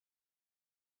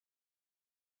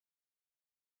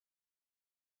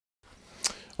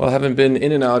Well, having been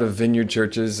in and out of vineyard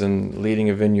churches and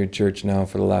leading a vineyard church now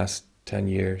for the last 10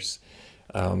 years,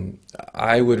 um,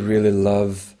 I would really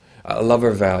I love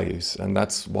our values, and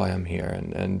that's why I'm here,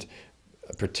 and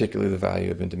particularly the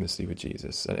value of intimacy with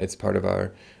Jesus. And it's part of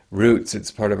our roots, it's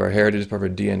part of our heritage, it's part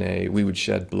of our DNA. We would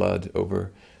shed blood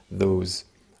over those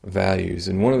values.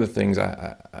 And one of the things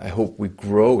I hope we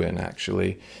grow in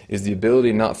actually is the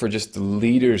ability not for just the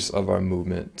leaders of our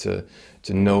movement to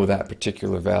know that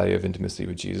particular value of intimacy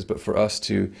with Jesus, but for us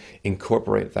to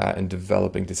incorporate that in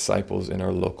developing disciples in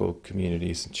our local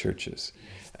communities and churches.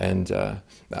 And I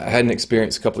had an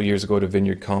experience a couple of years ago at a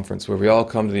Vineyard conference where we all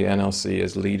come to the NLC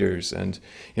as leaders, and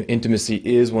intimacy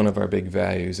is one of our big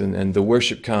values. And the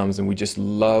worship comes, and we just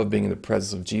love being in the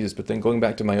presence of Jesus. But then going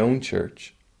back to my own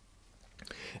church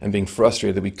and being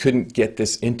frustrated that we couldn't get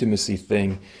this intimacy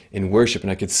thing in worship, and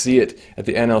I could see it at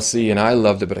the NLC, and I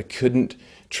loved it, but I couldn't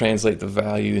translate the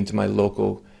value into my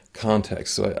local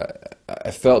context. So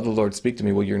I felt the Lord speak to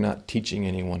me, well, you're not teaching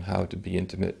anyone how to be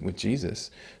intimate with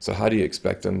Jesus. So how do you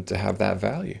expect them to have that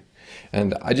value?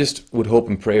 And I just would hope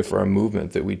and pray for our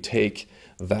movement that we take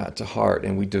that to heart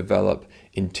and we develop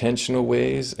intentional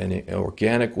ways and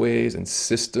organic ways and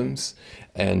systems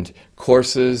and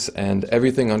courses and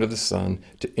everything under the sun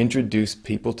to introduce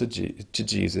people to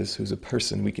Jesus, who's a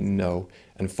person we can know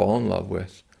and fall in love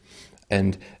with,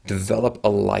 and develop a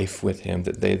life with him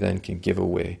that they then can give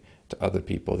away to other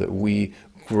people, that we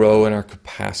grow in our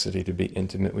capacity to be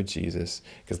intimate with Jesus,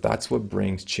 because that's what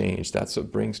brings change, that's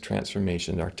what brings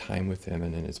transformation, our time with him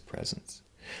and in his presence.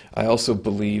 I also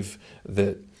believe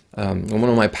that one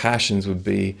of my passions would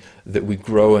be that we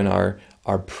grow in our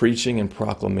preaching and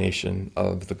proclamation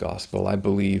of the gospel. I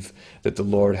believe that the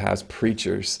Lord has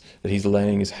preachers that he's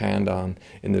laying his hand on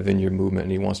in the Vineyard movement,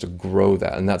 and he wants to grow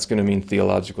that. And that's going to mean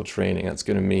theological training. That's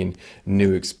going to mean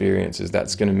new experiences.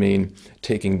 That's going to mean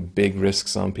taking big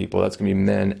risks on people. That's going to be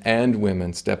men and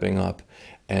women stepping up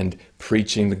and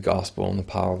preaching the gospel and the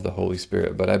power of the Holy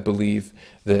Spirit. But I believe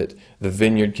that the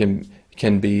Vineyard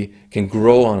can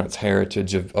grow on its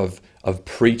heritage of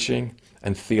preaching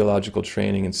and theological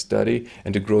training and study,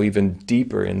 and to grow even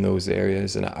deeper in those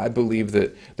areas. And I believe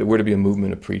that we're to be a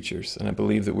movement of preachers, and I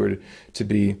believe that we're to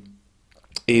be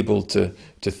able to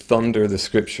thunder the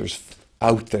scriptures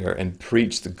out there and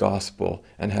preach the gospel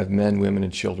and have men, women,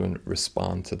 and children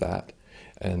respond to that,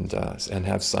 and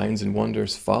have signs and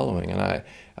wonders following. And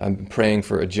I'm praying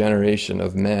for a generation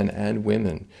of men and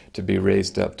women to be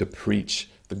raised up to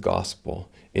preach the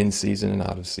gospel in season and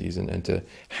out of season, and to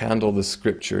handle the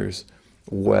scriptures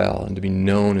well, and to be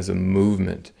known as a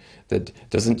movement that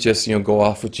doesn't just go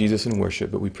off with Jesus and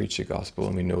worship, but we preach the gospel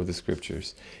and we know the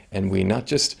scriptures, and we not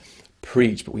just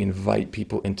preach, but we invite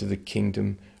people into the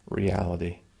kingdom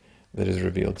reality that is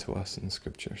revealed to us in the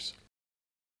scriptures.